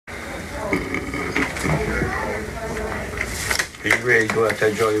Are you ready to go out there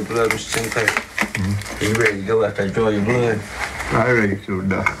and draw your blood, Mr. Sinclair? Are you ready to go out there and draw your blood? I'm ready to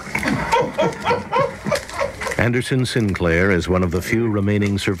die. Anderson Sinclair is one of the few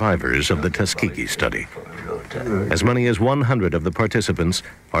remaining survivors of the Tuskegee study. As many as 100 of the participants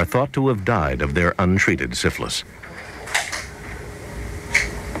are thought to have died of their untreated syphilis.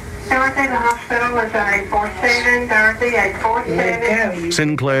 Dorothy, the hospital is 847. Dorothy, 847.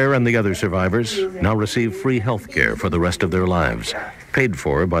 Sinclair and the other survivors now receive free health care for the rest of their lives, paid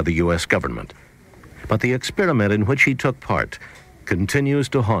for by the U.S. government. But the experiment in which he took part continues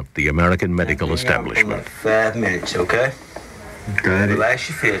to haunt the American medical establishment. 5 minutes, okay? Got it. Relax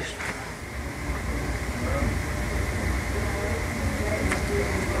your fist.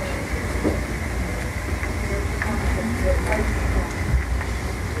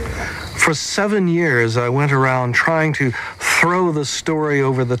 For 7 years, I went around trying to throw the story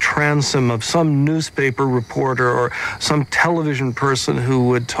over the transom of some newspaper reporter or some television person who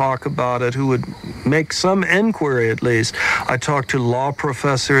would talk about it, who would make some inquiry at least. I talked to law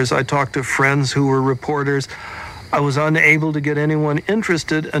professors. I talked to friends who were reporters. I was unable to get anyone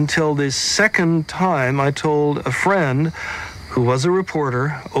interested until the second time I told a friend who was a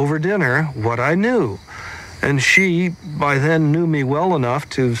reporter over dinner what I knew. And she, by then, knew me well enough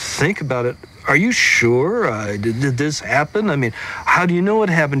to think about it. Are you sure? Did this happen? I mean, how do you know it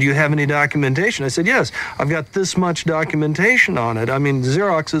happened? Do you have any documentation? I said, yes, I've got this much documentation on it. I mean,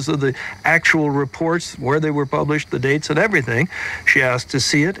 Xeroxes of the actual reports, where they were published, the dates and everything. She asked to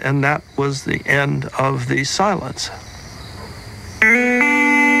see it, and that was the end of the silence.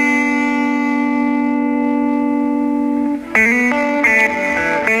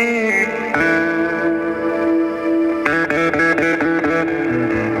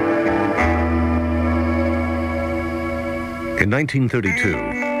 In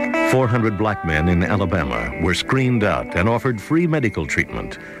 1932, 400 black men in Alabama were screened out and offered free medical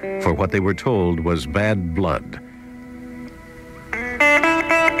treatment for what they were told was bad blood.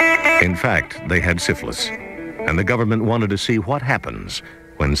 In fact, they had syphilis, and the government wanted to see what happens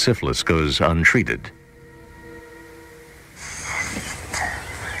when syphilis goes untreated.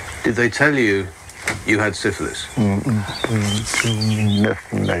 Did they tell you you had syphilis? Nothing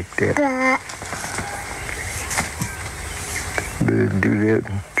like that. They do that,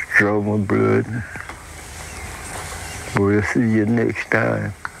 draw my blood. We'll see you next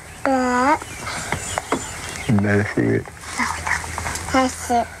time. And that's it. That's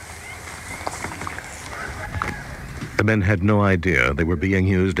it. The men had no idea they were being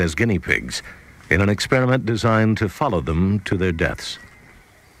used as guinea pigs in an experiment designed to follow them to their deaths.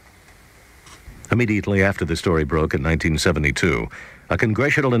 Immediately after the story broke in 1972, a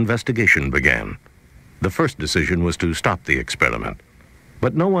congressional investigation began. The first decision was to stop the experiment.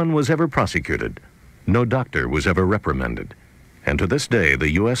 But no one was ever prosecuted. No doctor was ever reprimanded. And to this day,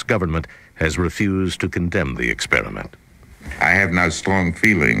 the U.S. government has refused to condemn the experiment. I have now strong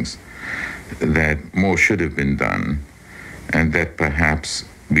feelings that more should have been done, and that perhaps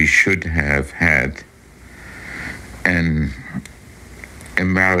we should have had an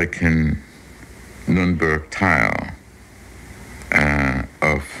American Nuremberg trial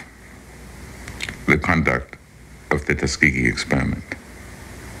of the conduct of the Tuskegee experiment.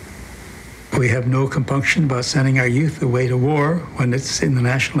 We have no compunction about sending our youth away to war when it's in the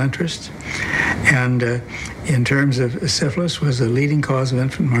national interest. And in terms of syphilis, was the leading cause of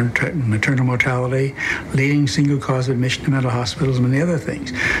infant maternal mortality, leading single cause of admission to mental hospitals, and many other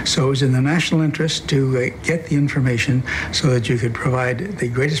things. So it was in the national interest to get the information so that you could provide the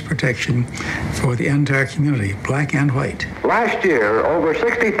greatest protection for the entire community, black and white. Last year, over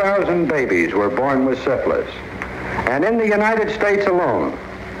 60,000 babies were born with syphilis. And in the United States alone,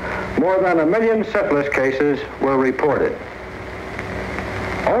 more than 1 million syphilis cases were reported.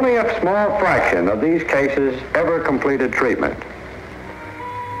 Only a small fraction of these cases ever completed treatment.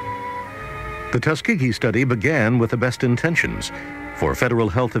 The Tuskegee study began with the best intentions. For federal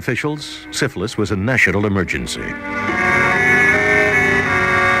health officials, syphilis was a national emergency.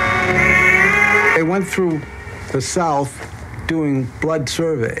 They went through the South doing blood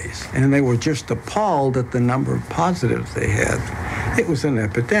surveys, and they were just appalled at the number of positives they had. It was an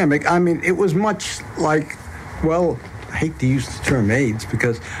epidemic. I mean, it was much like, well, I hate to use the term AIDS,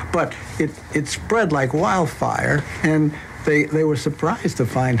 but it spread like wildfire, and they were surprised to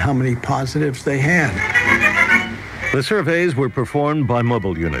find how many positives they had. The surveys were performed by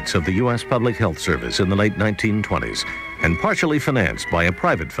mobile units of the U.S. Public Health Service in the late 1920s and partially financed by a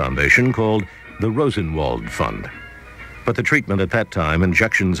private foundation called the Rosenwald Fund. But the treatment at that time,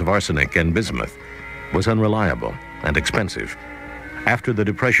 injections of arsenic and bismuth, was unreliable and expensive, After the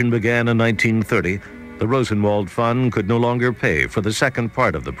Depression began in 1930, the Rosenwald Fund could no longer pay for the second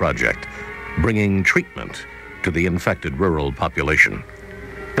part of the project, bringing treatment to the infected rural population.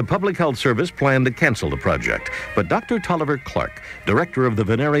 The Public Health Service planned to cancel the project, but Dr. Tolliver Clark, director of the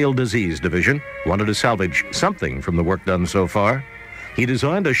Venereal Disease Division, wanted to salvage something from the work done so far. He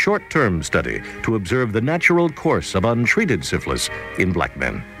designed a short-term study to observe the natural course of untreated syphilis in black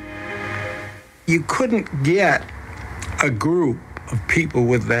men. You couldn't get a group of people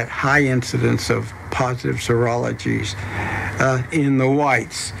with that high incidence of positive serologies in the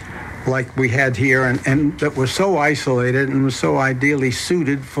whites like we had here, and that was so isolated and was so ideally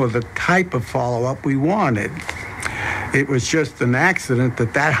suited for the type of follow-up we wanted. It was just an accident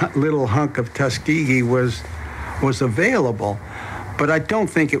that that little hunk of Tuskegee was available, but I don't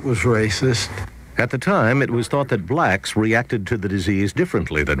think it was racist. At the time, it was thought that blacks reacted to the disease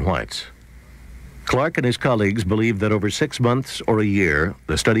differently than whites. Clark and his colleagues believed that over 6 months or a year,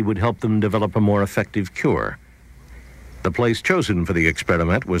 the study would help them develop a more effective cure. The place chosen for the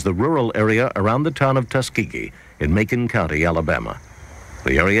experiment was the rural area around the town of Tuskegee in Macon County, Alabama.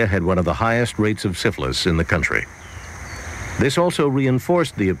 The area had one of the highest rates of syphilis in the country. This also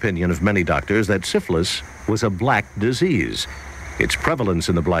reinforced the opinion of many doctors that syphilis was a black disease. Its prevalence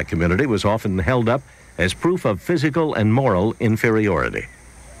in the black community was often held up as proof of physical and moral inferiority.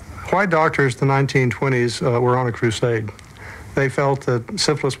 White doctors in the 1920s were on a crusade. They felt that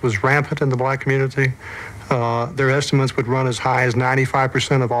syphilis was rampant in the black community. Their estimates would run as high as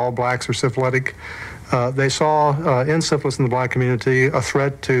 95% of all blacks are syphilitic. They saw in syphilis in the black community a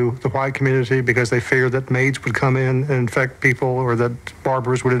threat to the white community because they feared that maids would come in and infect people, or that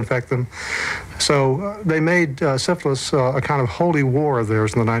barbers would infect them. So they made syphilis a kind of holy war of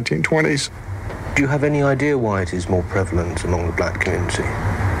theirs in the 1920s. Do you have any idea why it is more prevalent among the black community?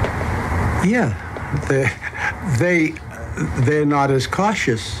 Yeah, they're not as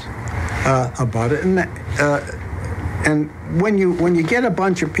cautious about it, and when you get a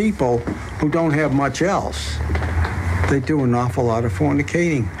bunch of people who don't have much else, they do an awful lot of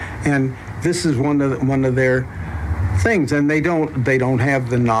fornicating, and this is one of their things. And they don't have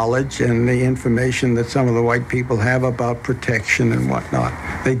the knowledge and the information that some of the white people have about protection and whatnot.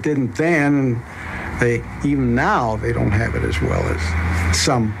 They didn't then, and even now they don't have it as well as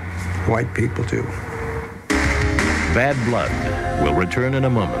some white people do. Bad Blood will return in a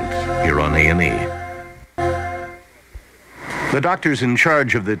moment here on A&E. The doctors in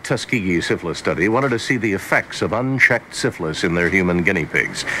charge of the Tuskegee syphilis study wanted to see the effects of unchecked syphilis in their human guinea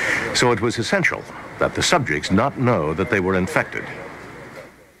pigs, so it was essential that the subjects not know that they were infected.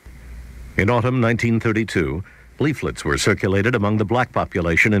 In autumn 1932, leaflets were circulated among the black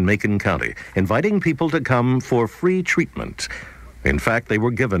population in Macon County, inviting people to come for free treatment. In fact, they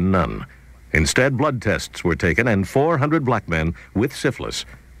were given none. Instead, blood tests were taken, and 400 black men with syphilis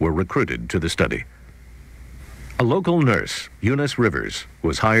were recruited to the study. A local nurse, Eunice Rivers,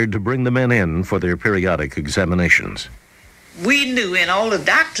 was hired to bring the men in for their periodic examinations. We knew, and all the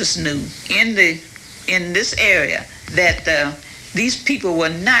doctors knew in this area, that these people were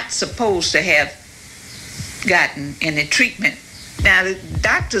not supposed to have gotten any treatment. Now, the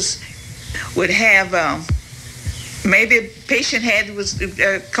doctors would have maybe a patient was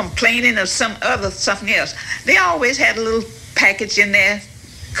complaining of something else. They always had a little package in their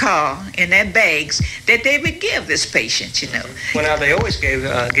car, in their bags, that they would give this patient, you know. Well, now, they always gave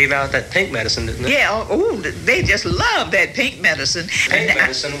out that pink medicine, didn't they? Yeah, they just loved that pink medicine. Pink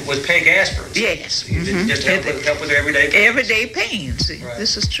medicine was pink aspirin. Yes. Mm-hmm. Just help with their everyday pains. Everyday pains. Right.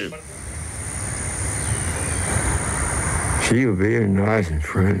 This is true. She was very nice and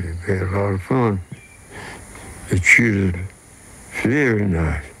friendly. We had a lot of fun. But she was very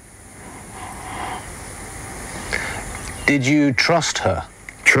nice. Did you trust her?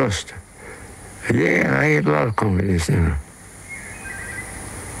 Trust her? Yeah, I had a lot of confidence in her.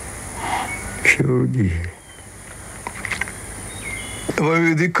 Sure did.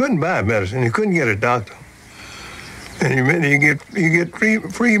 Well, they couldn't buy medicine. You couldn't get a doctor. And you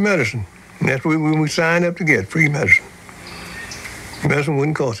get free medicine. And that's what we signed up to get, free medicine. Medicine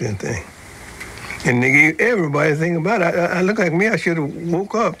wouldn't cost anything. And they gave everybody a thing about it. I look like me, I should have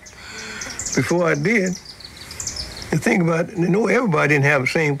woke up before I did. And think about it, everybody didn't have the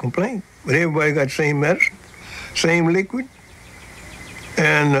same complaint, but everybody got the same medicine, same liquid,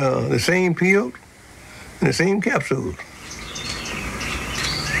 and the same pills, and the same capsules.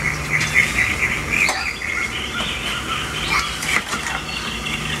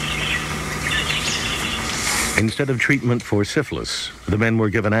 Instead of treatment for syphilis, the men were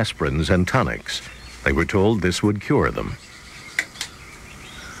given aspirins and tonics. They were told this would cure them.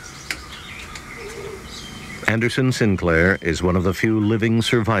 Anderson Sinclair is one of the few living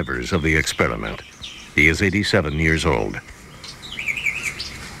survivors of the experiment. He is 87 years old.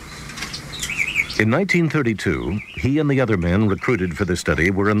 In 1932, he and the other men recruited for the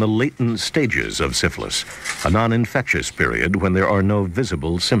study were in the latent stages of syphilis, a non-infectious period when there are no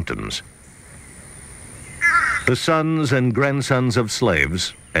visible symptoms. The sons and grandsons of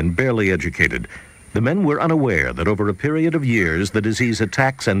slaves, and barely educated, the men were unaware that over a period of years the disease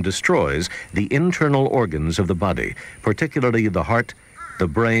attacks and destroys the internal organs of the body, particularly the heart, the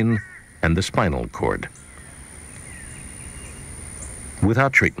brain, and the spinal cord.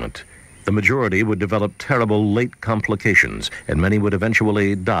 Without treatment, the majority would develop terrible late complications, and many would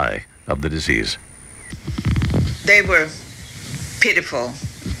eventually die of the disease. They were pitiful.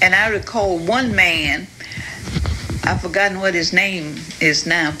 And I recall one man, I've forgotten what his name is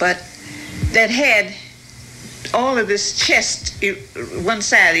now, but that had all of his chest, one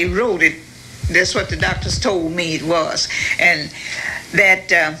side eroded. That's what the doctors told me it was. And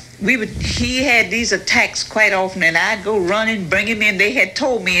that he had these attacks quite often, and I'd go running, bring him in. They had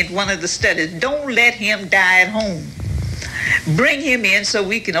told me in one of the studies, don't let him die at home. Bring him in so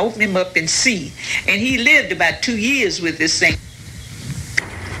we can open him up and see. And he lived about 2 years with this thing.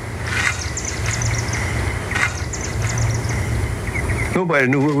 Nobody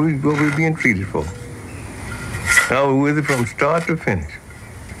knew what we were being treated for. I was with it from start to finish.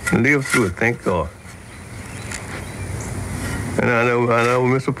 And lived through it, thank God. And I never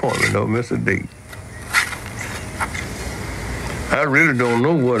miss an appointment, never miss a date. I really don't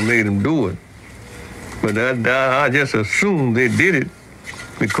know what made them do it. But I just assumed they did it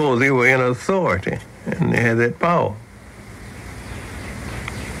because they were in authority and they had that power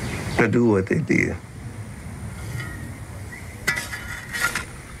to do what they did.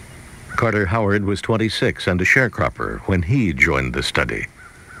 Carter Howard was 26 and a sharecropper when he joined the study.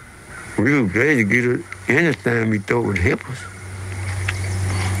 We were glad to get anything we thought would help us.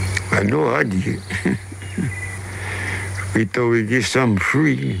 I know I did. We thought we'd get something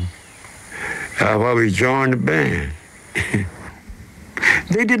free. That's why we joined the band.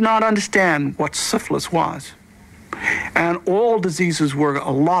 They did not understand what syphilis was. And a lot of diseases were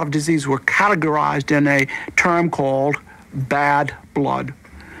categorized in a term called bad blood.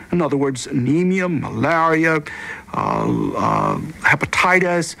 In other words, anemia, malaria,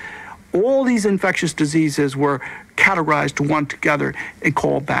 hepatitis, all these infectious diseases were categorized one together and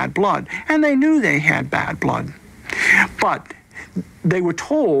called bad blood. And they knew they had bad blood. But they were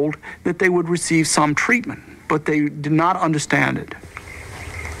told that they would receive some treatment, but they did not understand it.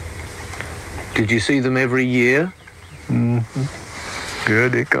 Did you see them every year? Mm-hmm. Yeah,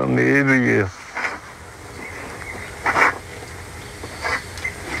 they come every year.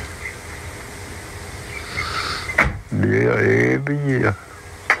 Yeah, every year.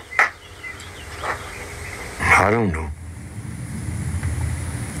 I don't know.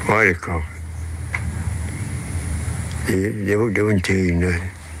 Why they come? They wouldn't tell you nothing.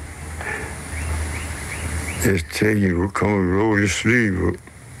 Just tell you, come and roll your sleeve up.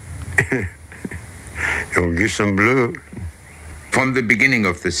 You'll get some blood. From the beginning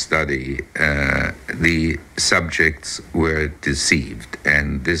of the study, the subjects were deceived,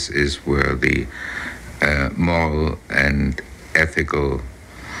 and this is where the moral and ethical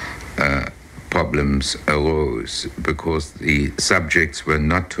problems arose, because the subjects were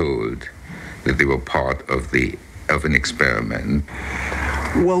not told that they were part of an experiment.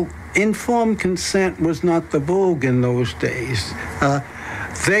 Well, informed consent was not the vogue in those days.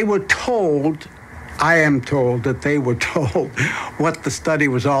 They were told, I am told that they were told what the study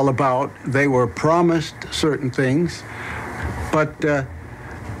was all about. They were promised certain things, but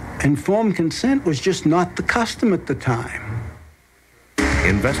informed consent was just not the custom at the time.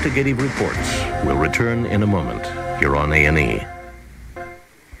 Investigative reports will return in a moment here on A&E.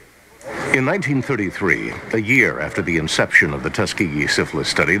 In 1933, a year after the inception of the Tuskegee syphilis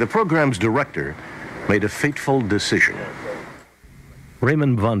study, the program's director made a fateful decision.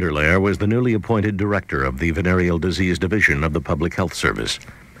 Raymond Vonderlehr was the newly appointed director of the Venereal Disease Division of the Public Health Service.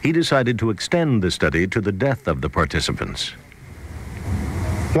 He decided to extend the study to the death of the participants.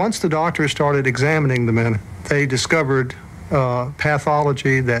 Once the doctors started examining the men, they discovered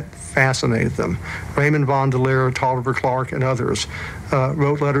pathology that fascinated them. Raymond Vonderlehr, Tolliver Clark, and others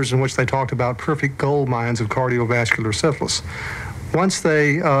wrote letters in which they talked about perfect gold mines of cardiovascular syphilis. Once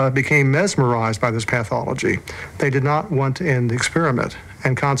they became mesmerized by this pathology, they did not want to end the experiment,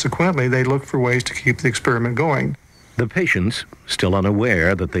 and consequently they looked for ways to keep the experiment going. The patients, still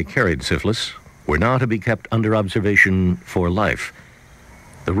unaware that they carried syphilis, were now to be kept under observation for life.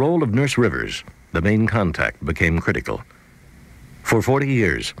 The role of Nurse Rivers, the main contact, became critical. For 40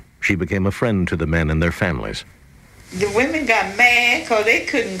 years, she became a friend to the men and their families. The women got mad because they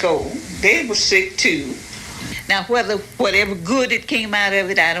couldn't go. They were sick too. Now, whatever good it came out of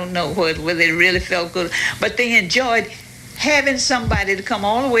it, I don't know whether it really felt good, but they enjoyed having somebody to come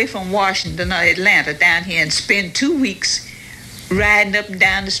all the way from Washington or Atlanta down here and spend 2 weeks riding up and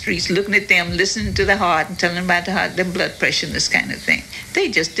down the streets, looking at them, listening to the heart and telling them about the heart, their blood pressure and this kind of thing. They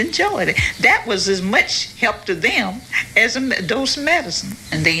just enjoyed it. That was as much help to them as a dose of medicine,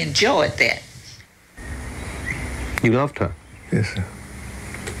 and they enjoyed that. You loved her? Yes, sir.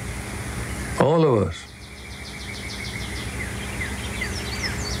 All of us.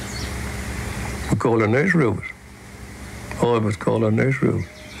 We called her Nurse Rivers. All of us called her Nurse Rivers.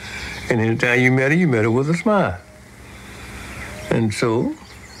 And anytime you met her with a smile. And so,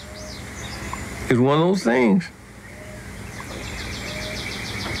 it's one of those things.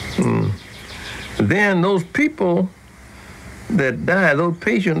 Then those people that died, those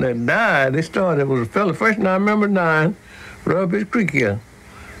patients that died, they started, it was a fellow, first I remember dying, Rubbish Creek here,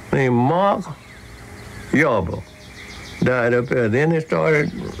 named Mark Yarbo, died up there. Then they started,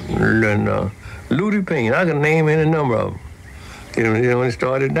 Luty Payne, I can name any number of them. When they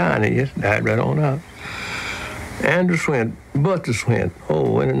started dying, they just died right on out. Andrew Swint, Buster Swint,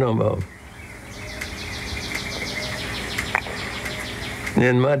 any number of them.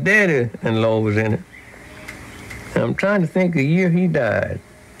 Then my daddy-in-law was in it. I'm trying to think the year he died,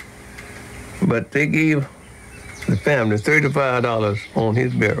 but they gave the family $35 on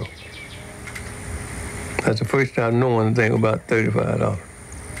his burial. That's the first time knowing anything about $35.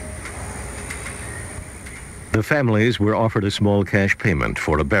 The families were offered a small cash payment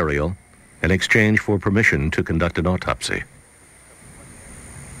for a burial in exchange for permission to conduct an autopsy.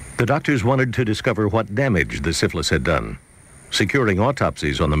 The doctors wanted to discover what damage the syphilis had done. Securing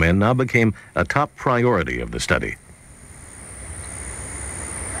autopsies on the men now became a top priority of the study.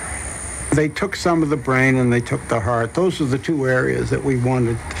 They took some of the brain and they took the heart. Those are the two areas that we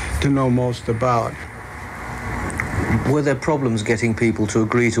wanted to know most about. Were there problems getting people to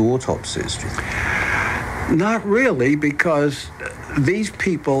agree to autopsies? Not really, because these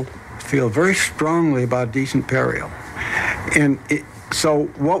people feel very strongly about decent burial. And so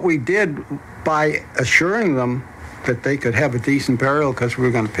what we did by assuring them that they could have a decent burial because we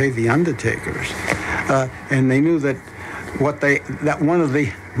were going to pay the undertakers, and they knew that one of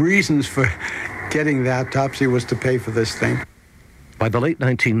the reasons for getting the autopsy was to pay for this thing. By the late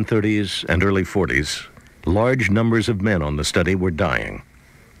 1930s and early 40s, large numbers of men on the study were dying.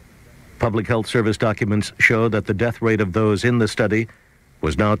 Public Health Service documents show that the death rate of those in the study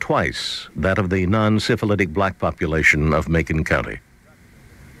was now twice that of the non-syphilitic black population of Macon County.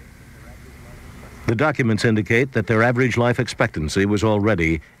 The documents indicate that their average life expectancy was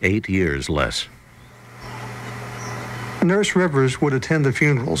already 8 years less. Nurse Rivers would attend the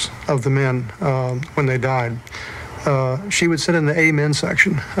funerals of the men when they died. She would sit in the amen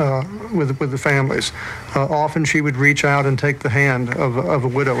section with the families. Often she would reach out and take the hand of a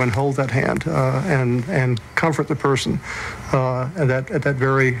widow and hold that hand and comfort the person at that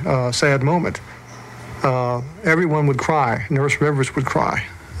very sad moment. Everyone would cry. Nurse Rivers would cry.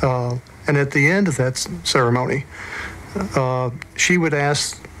 And at the end of that ceremony, she would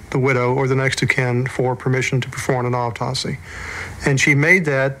ask the widow or the next of kin for permission to perform an autopsy. And she made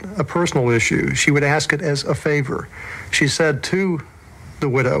that a personal issue. She would ask it as a favor. She said to the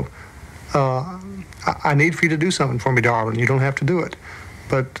widow, I need for you to do something for me, darling. You don't have to do it.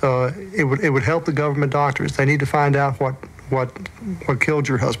 But it would help the government doctors. They need to find out what killed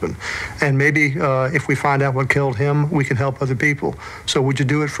your husband. And maybe if we find out what killed him, we can help other people. So would you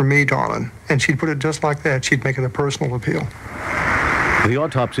do it for me, darling? And she'd put it just like that. She'd make it a personal appeal. The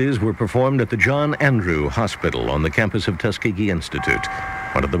autopsies were performed at the John Andrew Hospital on the campus of Tuskegee Institute,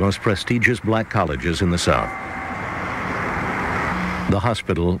 one of the most prestigious black colleges in the South. The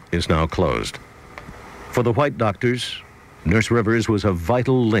hospital is now closed. For the white doctors, Nurse Rivers was a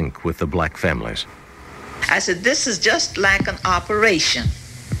vital link with the black families. I said, this is just like an operation,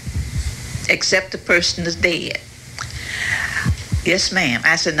 except the person is dead. Yes, ma'am.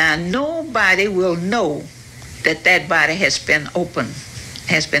 I said, now nobody will know that that body has been opened,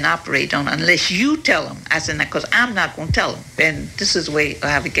 has been operated on, unless you tell them. I said, because I'm not going to tell them. And this is the way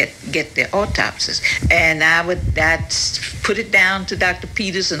I would get their autopsies. And I'd put it down to Dr.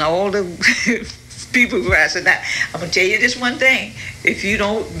 Peters and all the people who I said, now, I'm going to tell you this one thing. If you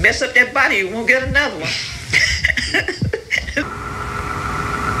don't mess up that body, you won't get another one.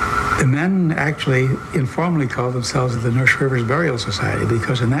 The men actually informally called themselves the Nurse Rivers Burial Society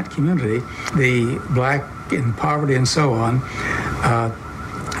because in that community, the black in poverty and so on,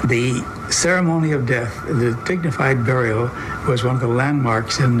 the ceremony of death, the dignified burial, was one of the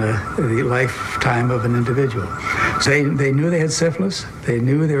landmarks in the lifetime of an individual. So they knew they had syphilis. They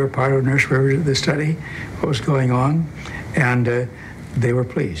knew they were part of Nurse Rivers' the study, what was going on, and they were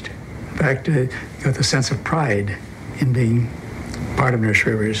pleased. In fact, got the sense of pride in being part of Nurse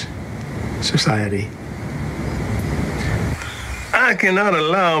Rivers' society. I cannot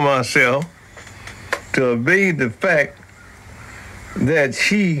allow myself to evade the fact that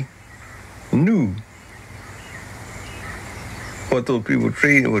she knew what those people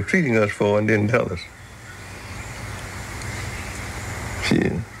were treating us for and didn't tell us.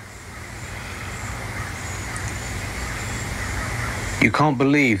 You can't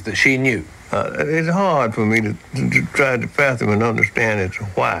believe that she knew? It's hard for me to try to fathom and understand as to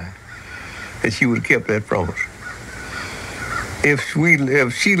why that she would have kept that from us. If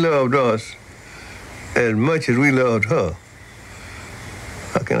she loved us as much as we loved her,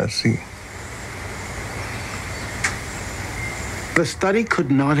 how can I see? The study could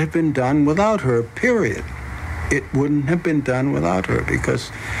not have been done without her, period. It wouldn't have been done without her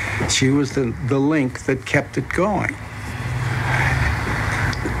because she was the link that kept it going.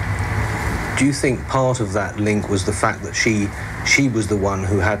 Do you think part of that link was the fact that she was the one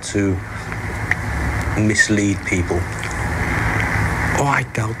who had to mislead people? Oh, I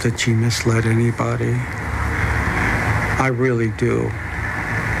doubt that she misled anybody. I really do.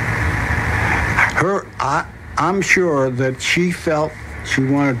 I'm sure that she felt she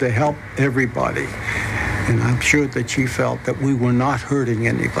wanted to help everybody. And I'm sure that she felt that we were not hurting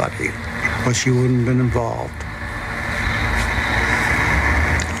anybody, or she wouldn't have been involved.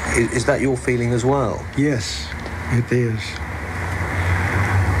 Is that your feeling as well? Yes, it is.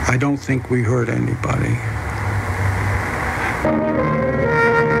 I don't think we hurt anybody.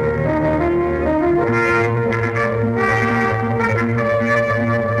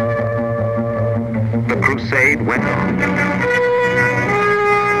 The crusade went on.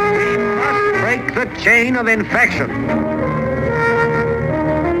 We must break the chain of infection.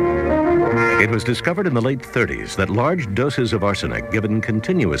 It was discovered in the late 30s that large doses of arsenic given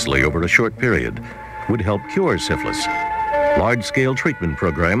continuously over a short period would help cure syphilis. Large-scale treatment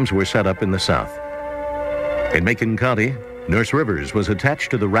programs were set up in the South. In Macon County, Nurse Rivers was attached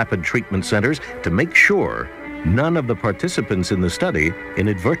to the rapid treatment centers to make sure none of the participants in the study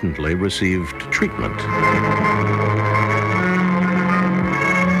inadvertently received treatment.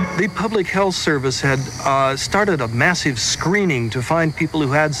 The Public Health Service had started a massive screening to find people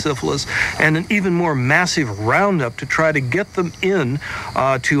who had syphilis, and an even more massive roundup to try to get them in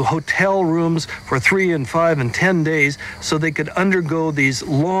to hotel rooms for 3 and 5 and 10 days so they could undergo these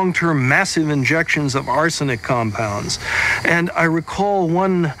long-term massive injections of arsenic compounds. And I recall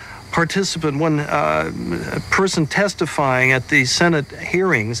one participant, one person testifying at the Senate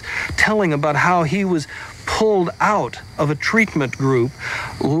hearings, telling about how he was pulled out of a treatment group,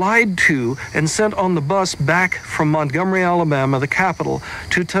 lied to, and sent on the bus back from Montgomery, Alabama, the capital,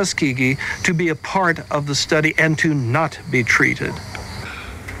 to Tuskegee to be a part of the study and to not be treated.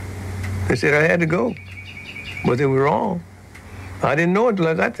 They said I had to go, but they were wrong. I didn't know it till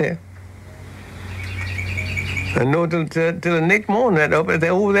I got there. I know till the next morning, over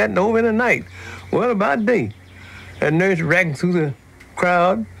in the night. Well, about day. That nurse ragged through the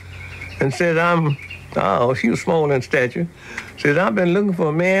crowd and said, she was small in stature, says, I've been looking for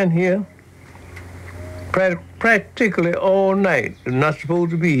a man here practically all night. I'm not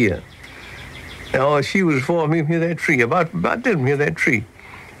supposed to be here. Now, she was for me near that tree, about this near that tree.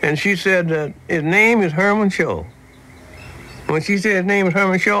 And she said, his name is Herman Shaw. When she said his name is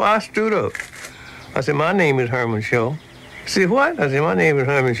Herman Shaw, I stood up. I said, my name is Herman Shaw. She said, what? I said, my name is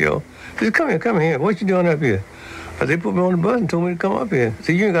Herman Shaw. She said, come here. What you doing up here? I said, they put me on the bus and told me to come up here. I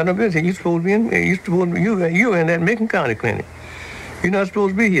said, you ain't got no business. You supposed to be you in that Macon County clinic. You're not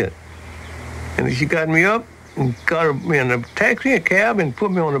supposed to be here. And she got me up and got me in a taxi, a cab, and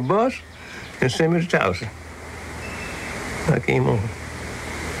put me on the bus and sent me to Towson. I came home.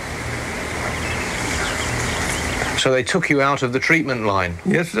 So they took you out of the treatment line?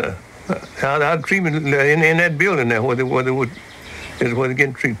 Yes, sir. Out of treatment in that building there where they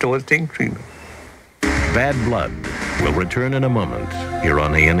get taking treatment. Bad Blood will return in a moment here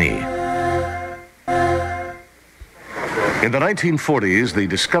on A&E. In the 1940s, the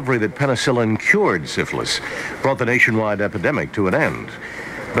discovery that penicillin cured syphilis brought the nationwide epidemic to an end.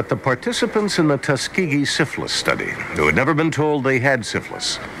 But the participants in the Tuskegee syphilis study, who had never been told they had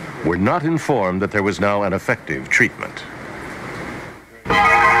syphilis, were not informed that there was now an effective treatment.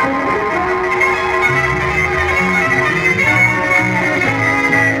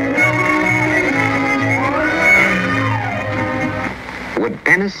 Would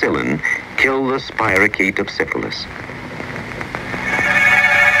penicillin kill the spirochete of syphilis.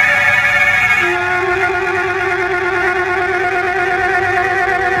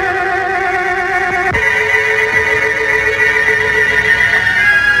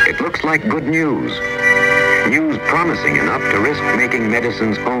 It looks like good news. News promising enough to risk making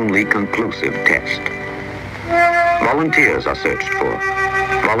medicine's only conclusive test. Volunteers are searched for.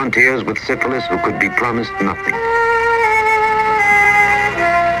 Volunteers with syphilis who could be promised nothing.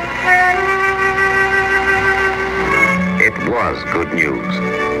 It was good news.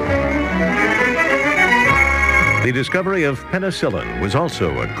 The discovery of penicillin was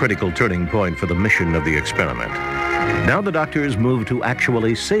also a critical turning point for the mission of the experiment. Now the doctors moved to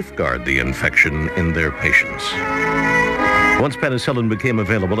actually safeguard the infection in their patients. Once penicillin became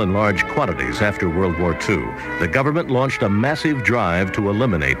available in large quantities after World War II, the government launched a massive drive to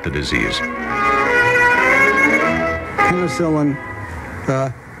eliminate the disease. Penicillin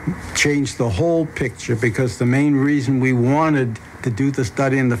changed the whole picture because the main reason we wanted to do the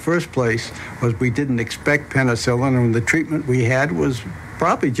study in the first place was we didn't expect penicillin, and the treatment we had was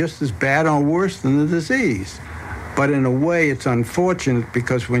probably just as bad or worse than the disease. But in a way, it's unfortunate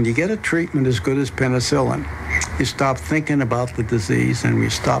because when you get a treatment as good as penicillin, you stop thinking about the disease and we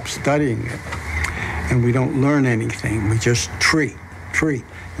stop studying it. And we don't learn anything. We just treat.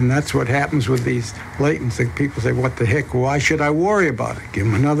 And that's what happens with these latents. People say, what the heck, why should I worry about it? Give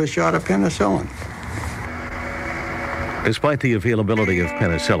them another shot of penicillin. Despite the availability of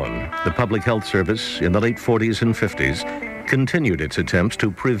penicillin, the Public Health Service in the late 40s and 50s continued its attempts to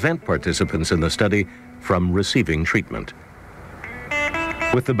prevent participants in the study from receiving treatment.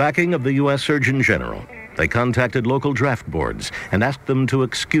 With the backing of the U.S. Surgeon General, they contacted local draft boards and asked them to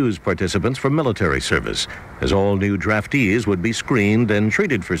excuse participants from military service, as all new draftees would be screened and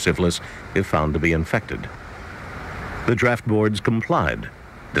treated for syphilis if found to be infected. The draft boards complied,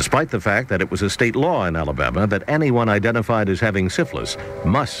 despite the fact that it was a state law in Alabama that anyone identified as having syphilis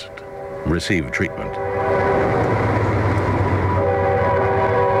must receive treatment.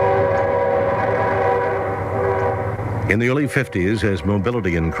 In the early 50s, as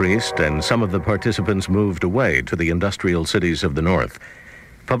mobility increased and some of the participants moved away to the industrial cities of the North,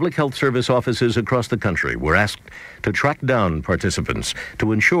 Public Health Service offices across the country were asked to track down participants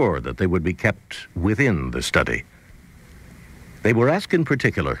to ensure that they would be kept within the study. They were asked in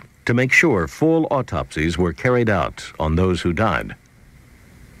particular to make sure full autopsies were carried out on those who died.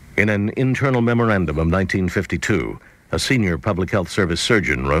 In an internal memorandum of 1952, a senior Public Health Service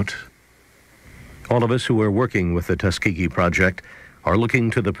surgeon wrote, "All of us who are working with the Tuskegee project are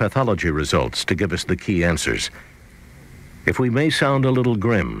looking to the pathology results to give us the key answers. If we may sound a little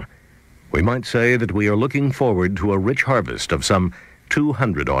grim, we might say that we are looking forward to a rich harvest of some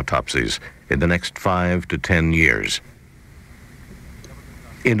 200 autopsies in the next 5 to 10 years."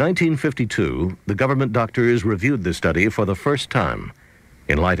 In 1952, the government doctors reviewed the study for the first time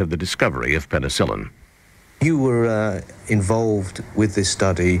in light of the discovery of penicillin. You were involved with this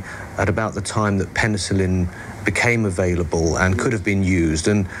study at about the time that penicillin became available and could have been used,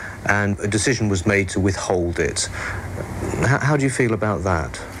 and a decision was made to withhold it. How do you feel about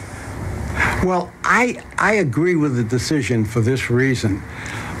that? Well, I agree with the decision for this reason.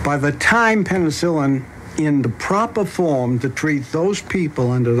 By the time penicillin in the proper form to treat those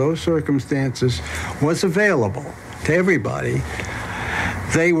people under those circumstances was available to everybody,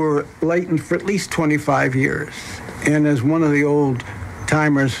 they were latent for at least 25 years. And as one of the old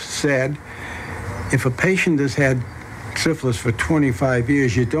timers said, if a patient has had syphilis for 25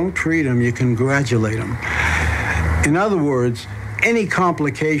 years, you don't treat them, you congratulate them. In other words, any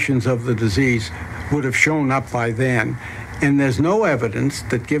complications of the disease would have shown up by then. And there's no evidence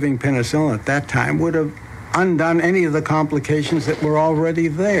that giving penicillin at that time would have undone any of the complications that were already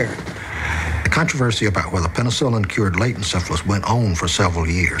there. The controversy about whether penicillin cured latent syphilis went on for several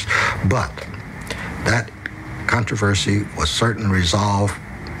years, but that controversy was certainly resolved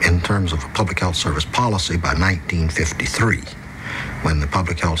in terms of a Public Health Service policy by 1953, when the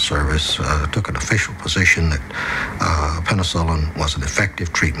Public Health Service took an official position that penicillin was an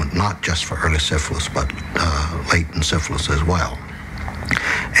effective treatment, not just for early syphilis, but latent syphilis as well.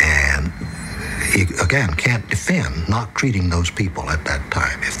 And he, again, can't defend not treating those people at that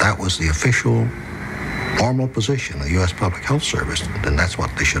time. If that was the official, formal position of the U.S. Public Health Service, then that's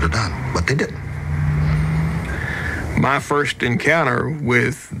what they should have done, but they didn't. My first encounter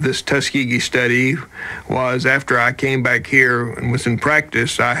with this Tuskegee study was after I came back here and was in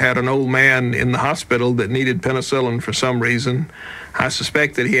practice. I had an old man in the hospital that needed penicillin for some reason. I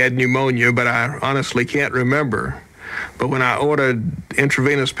suspect that he had pneumonia, but I honestly can't remember. But when I ordered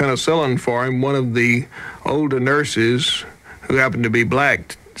intravenous penicillin for him, one of the older nurses, who happened to be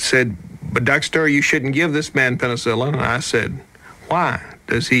black, said, but Dr. Story, you shouldn't give this man penicillin. And I said, why?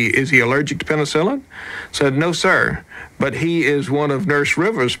 Is he allergic to penicillin? Said, no, sir, but he is one of Nurse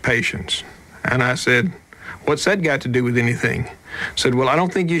Rivers' patients. And I said, what's that got to do with anything? Said, well, I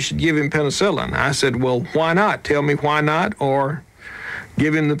don't think you should give him penicillin. I said, well, why not? Tell me why not, or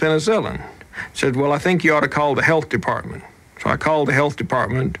give him the penicillin. Said, well, I think you ought to call the health department. So I called the health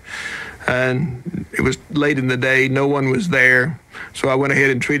department, and it was late in the day, no one was there, so I went ahead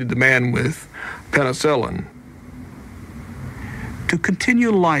and treated the man with penicillin. To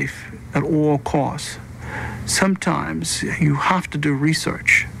continue life at all costs, sometimes you have to do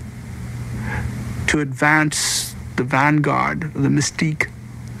research to advance the vanguard, the mystique,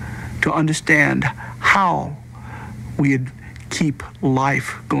 to understand how we'd keep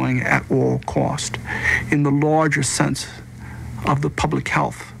life going at all cost in the larger sense of the public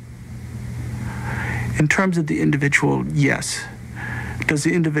health. In terms of the individual, yes. Does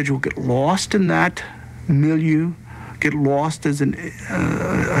the individual get lost in that milieu, get lost as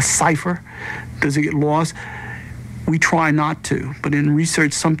a cipher? Does it get lost? We try not to, but in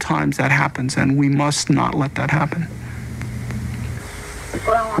research sometimes that happens, and we must not let that happen.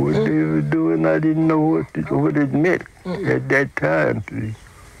 What they were doing, I didn't know what it meant at that time.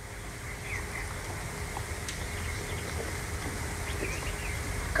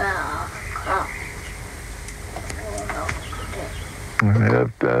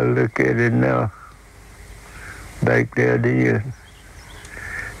 After I look at it now, back there then,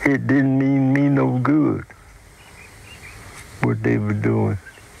 it didn't mean me no good, what they were doing.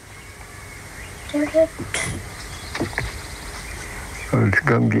 I was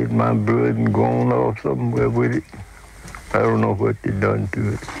gonna get my blood and gone off somewhere with it. I don't know what they done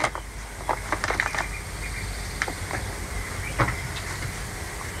to it.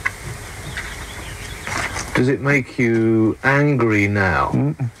 Does it make you angry now?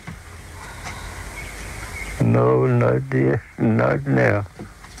 No, not there, not now.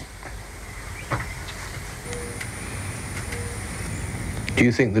 Do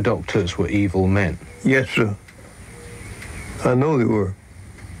you think the doctors were evil men? Yes, sir. I know they were.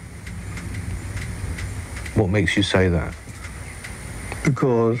 What makes you say that?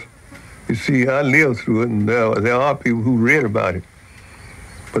 Because, you see, I lived through it, and there are people who read about it.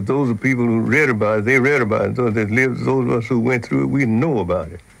 But those are people who read about it. They read about it. Those of us who went through it, we know about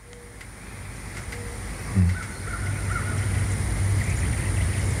it.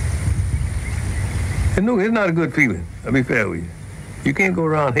 And no, it's not a good feeling. I'll be fair with you. You cannot go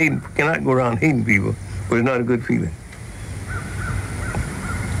around hating people, but it's not a good feeling.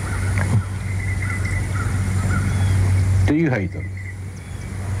 Do you hate them?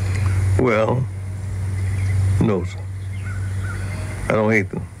 Well, no, sir. I don't hate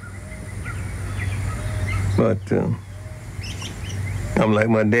them. But I'm like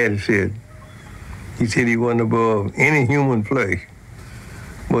my daddy said. He said he wasn't above any human flesh,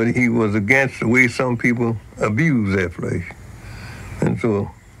 but he was against the way some people abuse that flesh. And so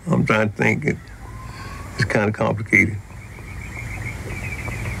I'm trying to think it's kind of complicated.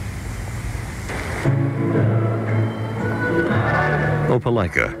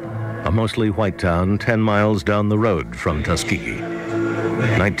 Opelika, a mostly white town 10 miles down the road from Tuskegee.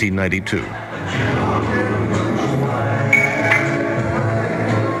 1992.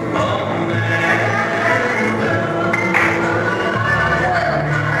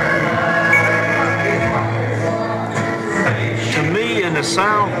 To me, in the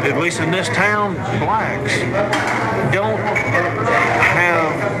South, at least in this town, blacks don't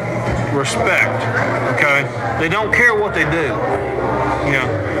have respect, okay? They don't care what they do. You know,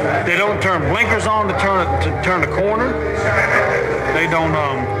 they don't turn blinkers on to turn the corner. They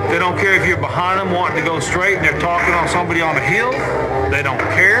don't care if you're behind them wanting to go straight and they're talking on somebody on a hill. They don't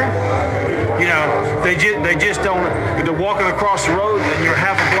care. You know, they just don't. If they're walking across the road and you're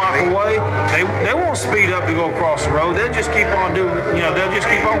half a block away, they won't speed up to go across the road. They'll just keep on doing. You know, they'll just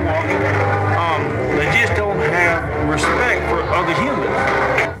keep on walking. They just don't have respect for other humans.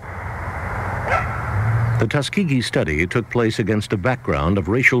 The Tuskegee study took place against a background of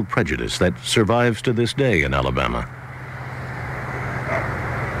racial prejudice that survives to this day in Alabama.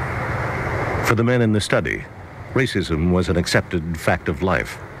 For the men in the study, racism was an accepted fact of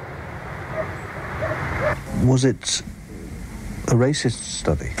life. Was it a racist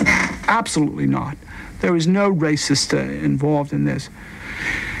study? Absolutely not. There is no racist involved in this.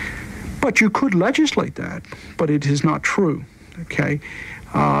 But you could legislate that, but it is not true, okay?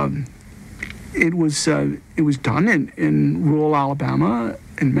 It was done in rural Alabama,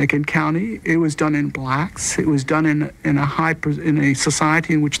 in Macon County. It was done in blacks. It was done in a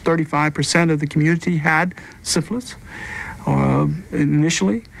society in which 35% of the community had syphilis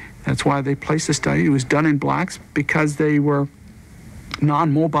initially. That's why they placed the study. It was done in blacks because they were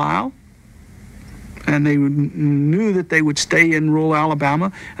non-mobile, and they knew that they would stay in rural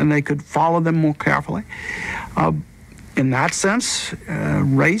Alabama and they could follow them more carefully. In that sense,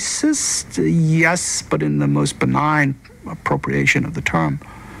 racist, yes, but in the most benign appropriation of the term.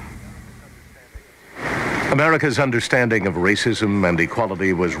 America's understanding of racism and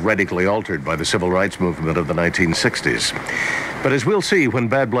equality was radically altered by the civil rights movement of the 1960s. But as we'll see when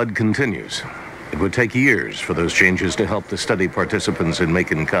Bad Blood continues, it would take years for those changes to help the study participants in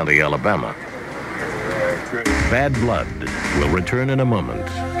Macon County, Alabama. Bad Blood will return in a moment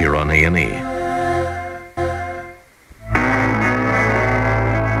here on A&E.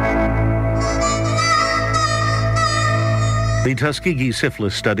 The Tuskegee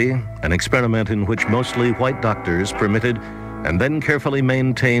syphilis study, an experiment in which mostly white doctors permitted and then carefully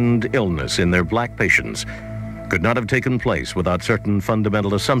maintained illness in their black patients, could not have taken place without certain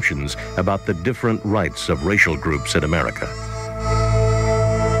fundamental assumptions about the different rights of racial groups in America.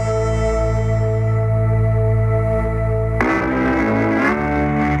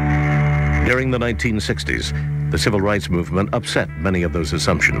 During the 1960s, the civil rights movement upset many of those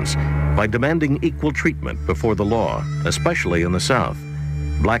assumptions by demanding equal treatment before the law, especially in the South.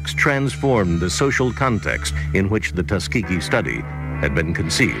 Blacks transformed the social context in which the Tuskegee study had been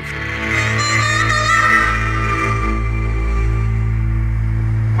conceived.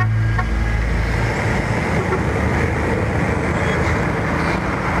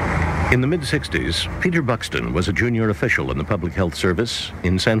 In the mid-60s, Peter Buxton was a junior official in the Public Health Service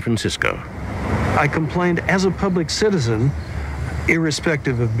in San Francisco. I complained as a public citizen,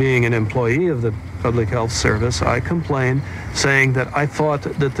 irrespective of being an employee of the Public Health Service. I complained saying that I thought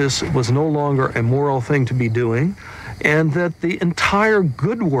that this was no longer a moral thing to be doing, and that the entire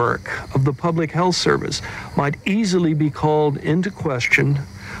good work of the Public Health Service might easily be called into question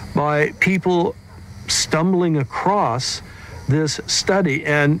by people stumbling across this study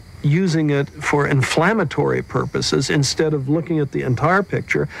and using it for inflammatory purposes instead of looking at the entire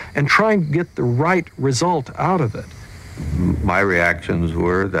picture and trying to get the right result out of it. My reactions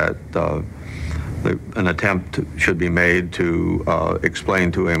were that an attempt should be made to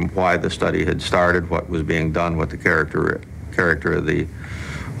explain to him why the study had started, what was being done, what the character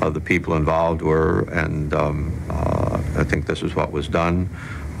of the people involved were, and I think this is what was done.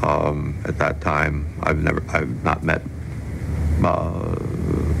 At that time, I've not met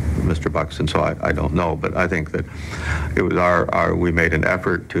Mr. Buxton, so I don't know, but I think that it was we made an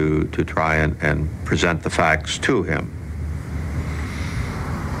effort to try and present the facts to him.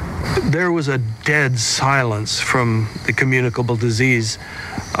 There was a dead silence from the Communicable Disease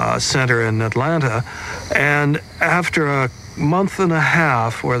Center in Atlanta, and after a month and a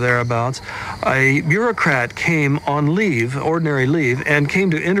half or thereabouts, a bureaucrat came on leave, ordinary leave, and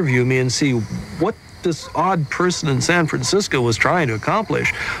came to interview me and see what this odd person in San Francisco was trying to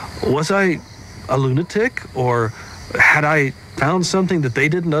accomplish. Was I a lunatic, or had I found something that they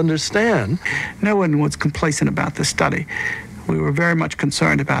didn't understand? No one was complacent about this study. We were very much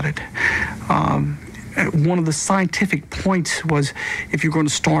concerned about it. One of the scientific points was, if you're going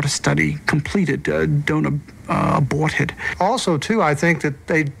to start a study, complete it, don't abort it. Also, too, I think that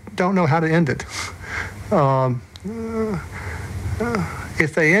they don't know how to end it.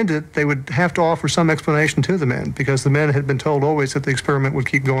 If they end it, they would have to offer some explanation to the men, because the men had been told always that the experiment would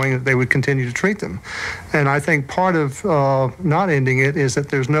keep going, that they would continue to treat them. And I think part of not ending it is that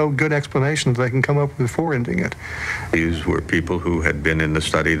there's no good explanation that they can come up with before ending it. These were people who had been in the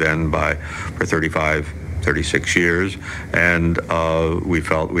study then for 36 years, and we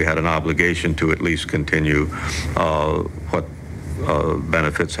felt we had an obligation to at least continue what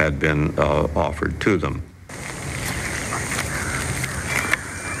benefits had been offered to them.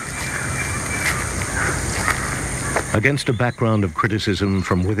 Against a background of criticism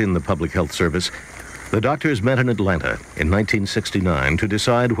from within the Public Health Service, the doctors met in Atlanta in 1969 to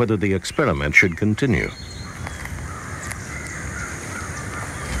decide whether the experiment should continue.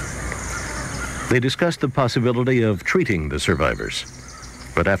 They discussed the possibility of treating the survivors,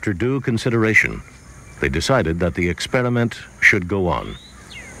 but after due consideration, they decided that the experiment should go on.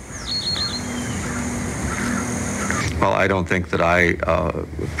 Well, I don't think that I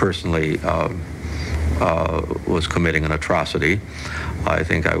personally was committing an atrocity. I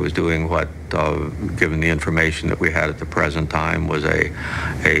think I was doing what, given the information that we had at the present time, was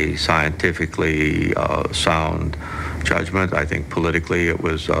a scientifically sound judgment. I think politically it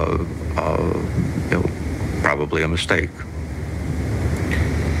was probably a mistake.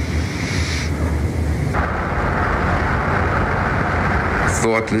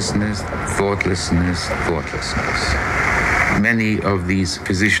 Thoughtlessness, thoughtlessness, thoughtlessness. many of these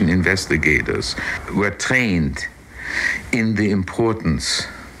physician investigators were trained in the importance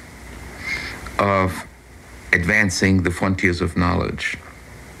of advancing the frontiers of knowledge.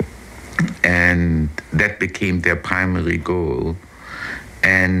 And that became their primary goal.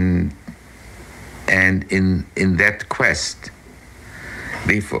 And in that quest,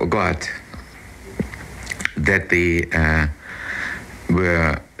 they forgot that they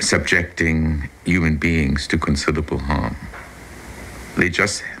were subjecting human beings to considerable harm. They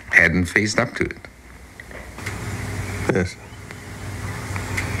just hadn't faced up to it. Yes.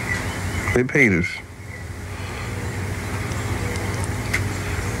 They paid us.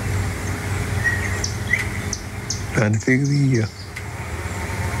 Trying to figure the year.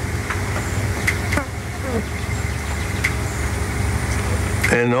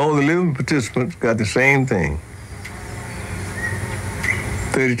 And all the living participants got the same thing.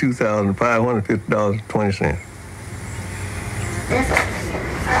 $32,550.20.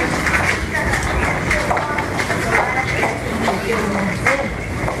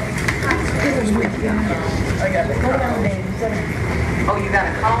 Oh, you got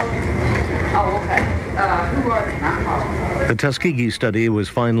a call? Oh, okay. Who are they? Not calling. The Tuskegee study was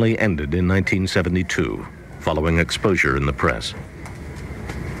finally ended in 1972, following exposure in the press.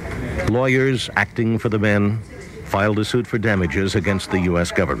 Lawyers acting for the men filed a suit for damages against the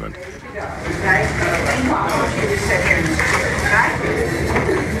U.S. government.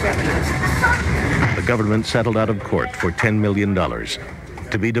 The government settled out of court for $10 million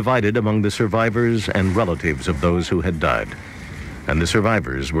to be divided among the survivors and relatives of those who had died. And the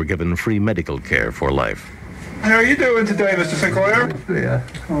survivors were given free medical care for life. How are you doing today, Mr. Sinclair? Yeah.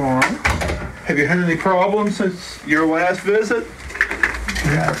 All right. Have you had any problems since your last visit?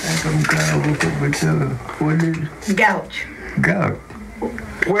 Yeah, I think I'm kind of with what is it? Gout. Gout.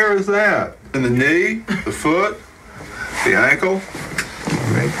 Where is that? In the knee, the foot, the ankle?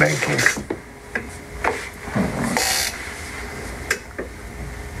 Right back here.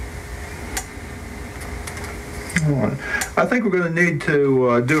 I think we're going to need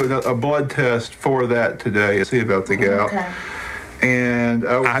to do a blood test for that today and see about the gout. Okay. And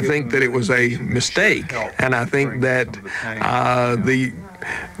I think that it was a mistake, and I think that the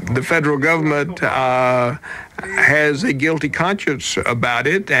federal government has a guilty conscience about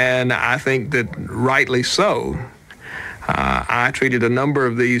it, and I think that rightly so. I treated a number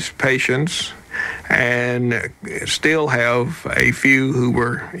of these patients and still have a few who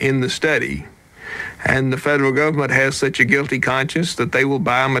were in the study. And the federal government has such a guilty conscience that they will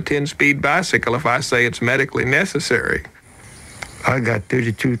buy them a 10-speed bicycle if I say it's medically necessary. I got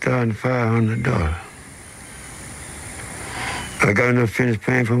 $32,500. I got enough finished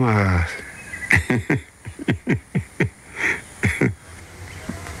paying for my house.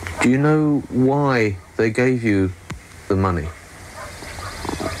 Do you know why they gave you the money?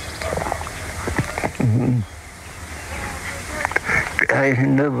 Mm-hmm. I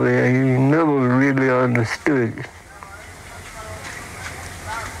never really understood it.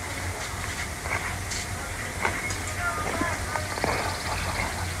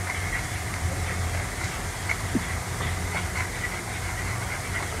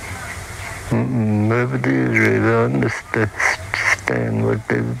 Never did really understand what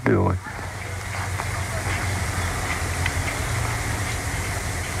they were doing.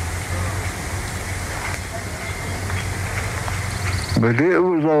 But it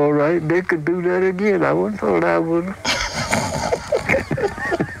was all right. They could do that again. I wouldn't thought I would.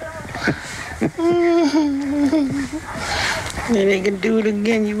 And they could do it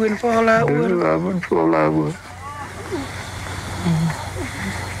again. You wouldn't fall out with them? I wouldn't fall out with them.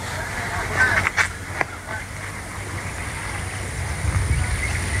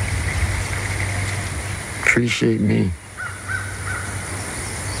 Appreciate me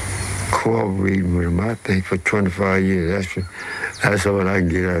cooperating with them. I think for 25 years, that's all I can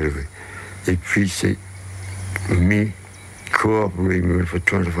get out of it. They appreciate me cooperating with them for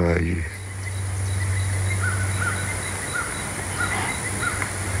 25 years.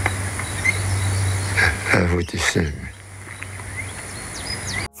 That's what they sent me.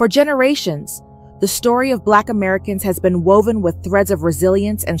 For generations, the story of Black Americans has been woven with threads of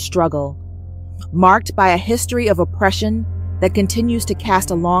resilience and struggle, marked by a history of oppression that continues to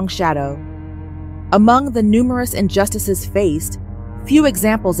cast a long shadow. Among the numerous injustices faced, few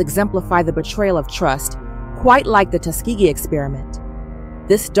examples exemplify the betrayal of trust, quite like the Tuskegee experiment.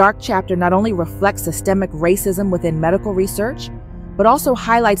 This dark chapter not only reflects systemic racism within medical research, but also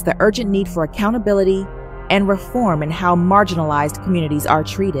highlights the urgent need for accountability and reform in how marginalized communities are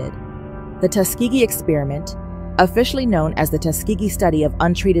treated. The Tuskegee experiment, officially known as the Tuskegee study of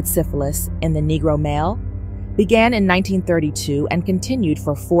untreated syphilis in the Negro male, began in 1932 and continued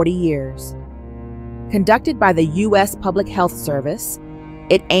for 40 years. Conducted by the U.S. Public Health Service,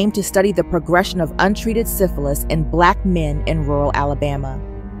 it aimed to study the progression of untreated syphilis in Black men in rural Alabama.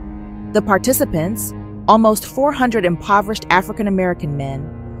 The participants, almost 400 impoverished African American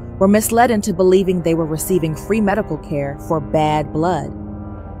men, were misled into believing they were receiving free medical care for bad blood.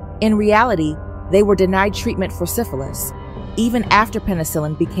 In reality, they were denied treatment for syphilis, even after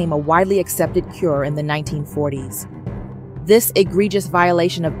penicillin became a widely accepted cure in the 1940s. This egregious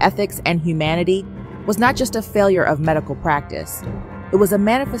violation of ethics and humanity was not just a failure of medical practice. It was a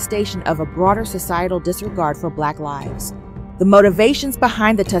manifestation of a broader societal disregard for Black lives. The motivations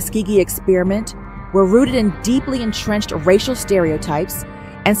behind the Tuskegee experiment were rooted in deeply entrenched racial stereotypes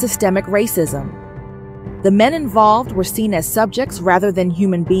and systemic racism. The men involved were seen as subjects rather than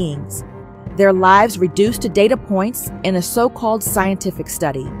human beings, their lives reduced to data points in a so-called scientific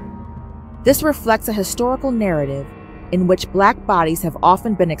study. This reflects a historical narrative in which Black bodies have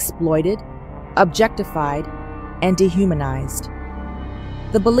often been exploited, objectified, and dehumanized.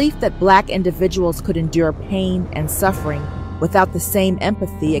 The belief that Black individuals could endure pain and suffering without the same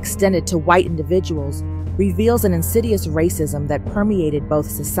empathy extended to white individuals reveals an insidious racism that permeated both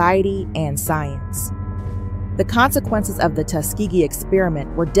society and science. The consequences of the Tuskegee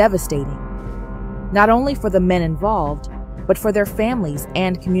experiment were devastating, not only for the men involved, but for their families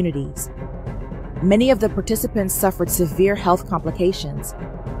and communities. Many of the participants suffered severe health complications,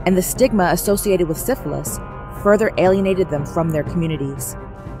 and the stigma associated with syphilis further alienated them from their communities.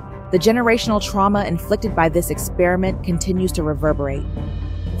 The generational trauma inflicted by this experiment continues to reverberate,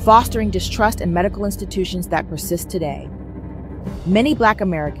 fostering distrust in medical institutions that persist today. Many Black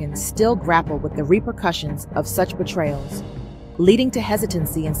Americans still grapple with the repercussions of such betrayals, leading to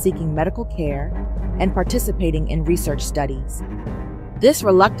hesitancy in seeking medical care and participating in research studies. This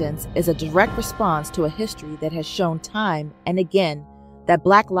reluctance is a direct response to a history that has shown time and again that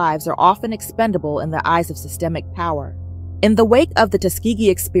Black lives are often expendable in the eyes of systemic power. In the wake of the Tuskegee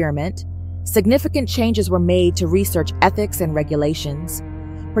experiment, significant changes were made to research ethics and regulations,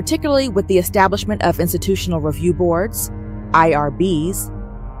 particularly with the establishment of institutional review boards, IRBs,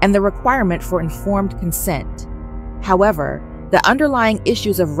 and the requirement for informed consent. However, the underlying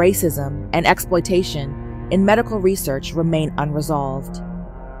issues of racism and exploitation in medical research remain unresolved.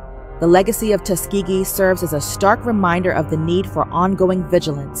 The legacy of Tuskegee serves as a stark reminder of the need for ongoing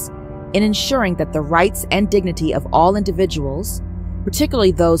vigilance in ensuring that the rights and dignity of all individuals,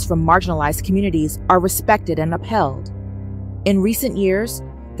 particularly those from marginalized communities, are respected and upheld. In recent years,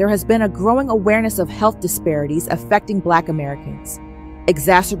 there has been a growing awareness of health disparities affecting Black Americans,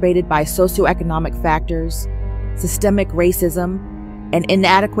 exacerbated by socioeconomic factors, systemic racism, and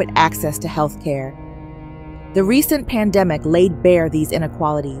inadequate access to health care. The recent pandemic laid bare these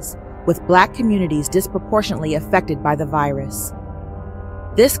inequalities, with Black communities disproportionately affected by the virus.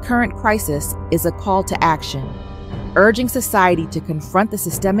 This current crisis is a call to action, urging society to confront the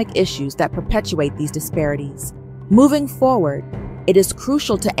systemic issues that perpetuate these disparities. Moving forward, it is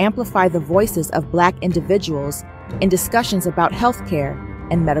crucial to amplify the voices of Black individuals in discussions about healthcare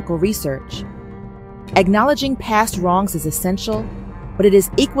and medical research. Acknowledging past wrongs is essential, but it is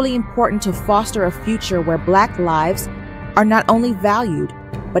equally important to foster a future where Black lives are not only valued,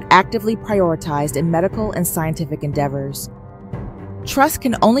 but actively prioritized in medical and scientific endeavors. Trust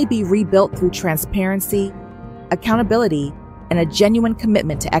can only be rebuilt through transparency, accountability, and a genuine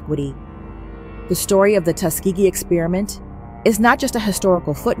commitment to equity. The story of the Tuskegee experiment is not just a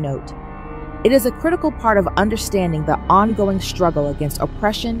historical footnote. It is a critical part of understanding the ongoing struggle against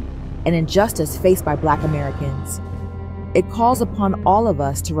oppression and injustice faced by Black Americans. It calls upon all of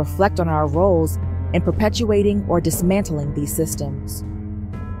us to reflect on our roles in perpetuating or dismantling these systems.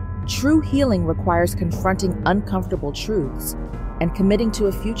 True healing requires confronting uncomfortable truths and committing to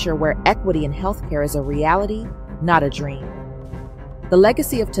a future where equity in healthcare is a reality, not a dream. The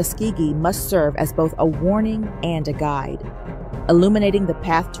legacy of Tuskegee must serve as both a warning and a guide, illuminating the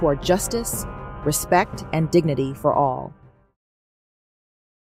path toward justice, respect, and dignity for all.